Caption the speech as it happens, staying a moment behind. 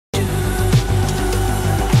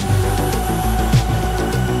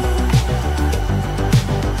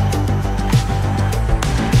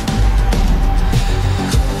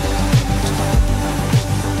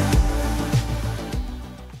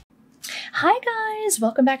guys,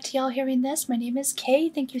 welcome back to Y'all Hearing This. My name is Kay.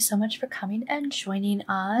 Thank you so much for coming and joining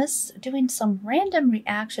us. Doing some random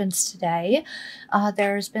reactions today.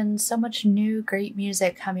 There's been so much new great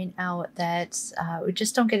music coming out that we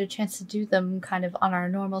just don't get a chance to do them kind of on our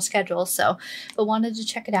normal schedule, but wanted to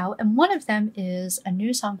check it out. And one of them is a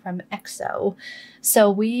new song from EXO.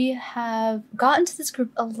 So we have gotten to this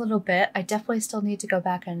group a little bit. I definitely still need to go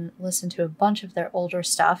back and listen to a bunch of their older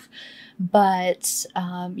stuff, but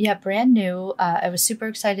yeah, brand new. I was super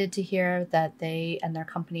excited to hear that they and their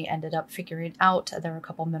company ended up figuring out. There were a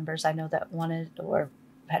couple members I know that wanted or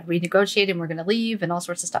had renegotiated and were going to leave and all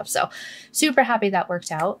sorts of stuff. So super happy that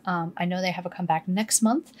worked out. I know they have a comeback next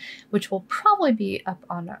month, which will probably be up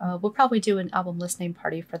on, we'll probably do an album listening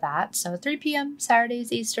party for that. So 3 p.m.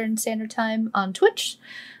 Saturdays Eastern Standard Time on Twitch.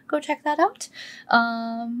 Go check that out.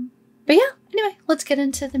 But yeah, anyway, let's get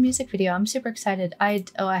into the music video. I'm super excited. I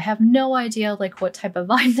have no idea like what type of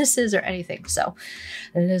vibe this is or anything. So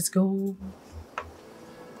let's go.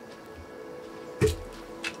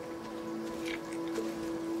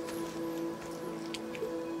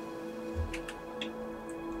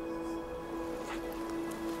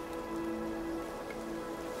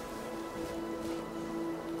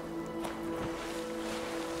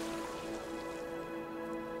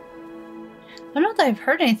 I don't know that I've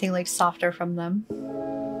heard anything like softer from them.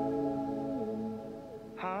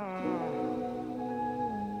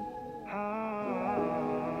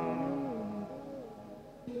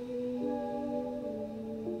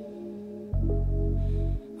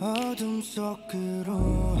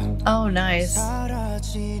 Oh, nice.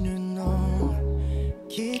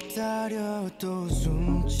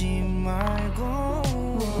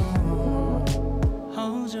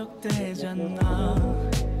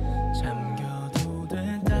 잠겨도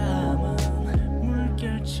되다만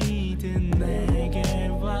물결치듯 내게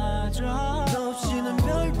와줘 너 없이는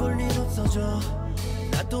별 볼 일 없어져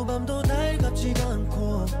낮도 밤도 달갑지가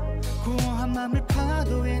않고 고요한 맘을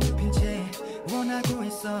파도에 눕힌 채 원하고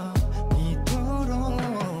있어 이토록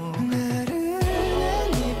나를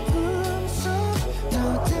네 품속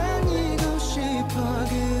더 다니고 싶어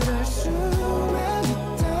그럴 수만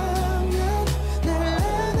있다면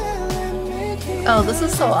Oh, this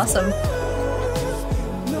is so awesome.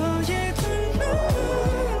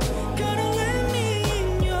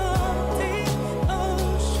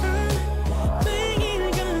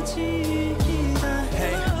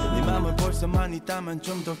 만 있다면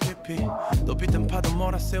좀 더 깊이 높이든 파도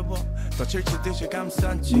몰아세워 더 질치듯이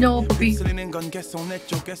감싼지 휩쓸리는 건 계속 내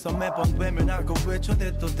쪽에서 매번 외면하고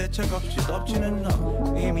외쳐대도 대책 없이 덮치는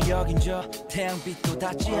너 이미 여긴 저 태양빛도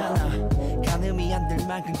닿지 않아 가늠이 안 될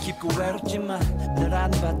만큼 깊고 외롭지만 널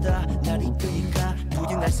아는 바다 날 이끄니까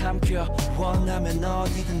부디 날 삼켜 원하면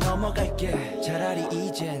어디든 넘어갈게 차라리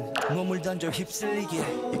이젠 몸을 던져 휩쓸리게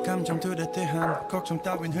이 감정들에 대한 걱정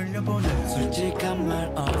따윈 흘려보내 솔직한 말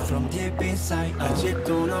up from deep inside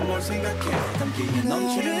아직도 넌 뭘 생각해 담기에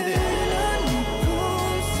넘치는데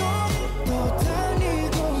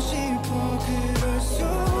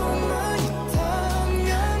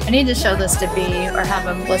I need to show this to B or have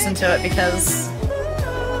him listen to it because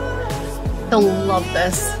he'll love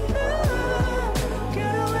this.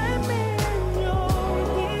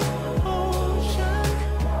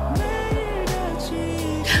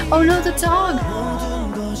 Oh no, the dog!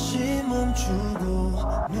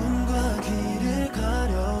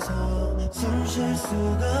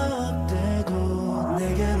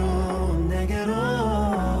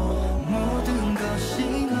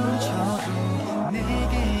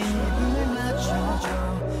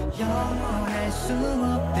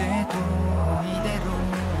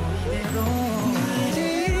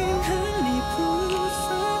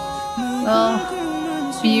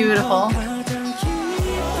 Oh, beautiful.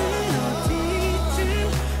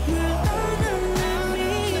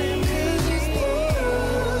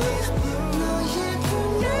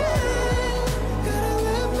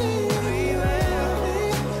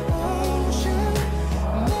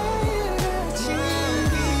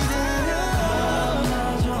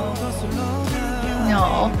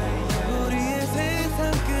 No.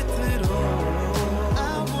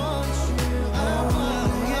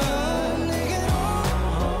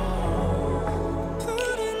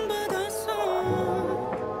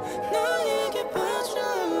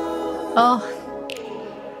 Oh,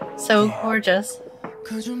 so gorgeous.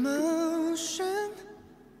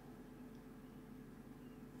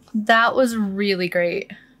 That was really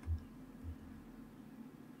great.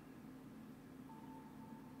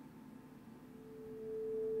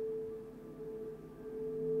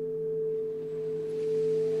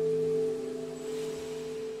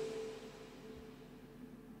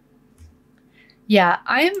 Yeah,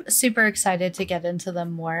 I'm super excited to get into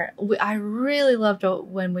them more. I really loved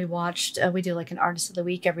when we watched, we do like an artist of the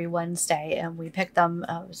week every Wednesday, and we picked them,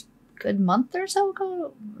 it was a good month or so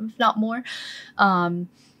ago, if not more. And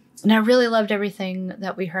I really loved everything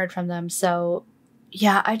that we heard from them. So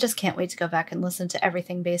yeah, I just can't wait to go back and listen to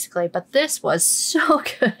everything basically. But this was so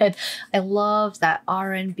good. I love that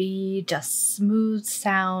R&B, just smooth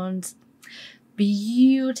sound,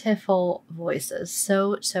 beautiful voices.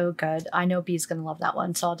 So good. I know B's gonna love that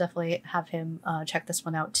one, so I'll definitely have him check this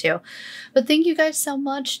one out too. But thank you guys so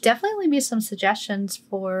much. Definitely leave me some suggestions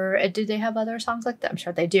for, do they have other songs like that? I'm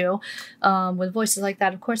sure they do, with voices like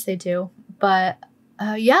that. Of course they do. But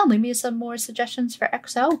yeah, leave me some more suggestions for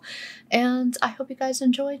EXO, and I hope you guys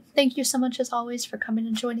enjoyed. Thank you so much as always for coming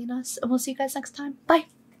and joining us, and we'll see you guys next time. Bye.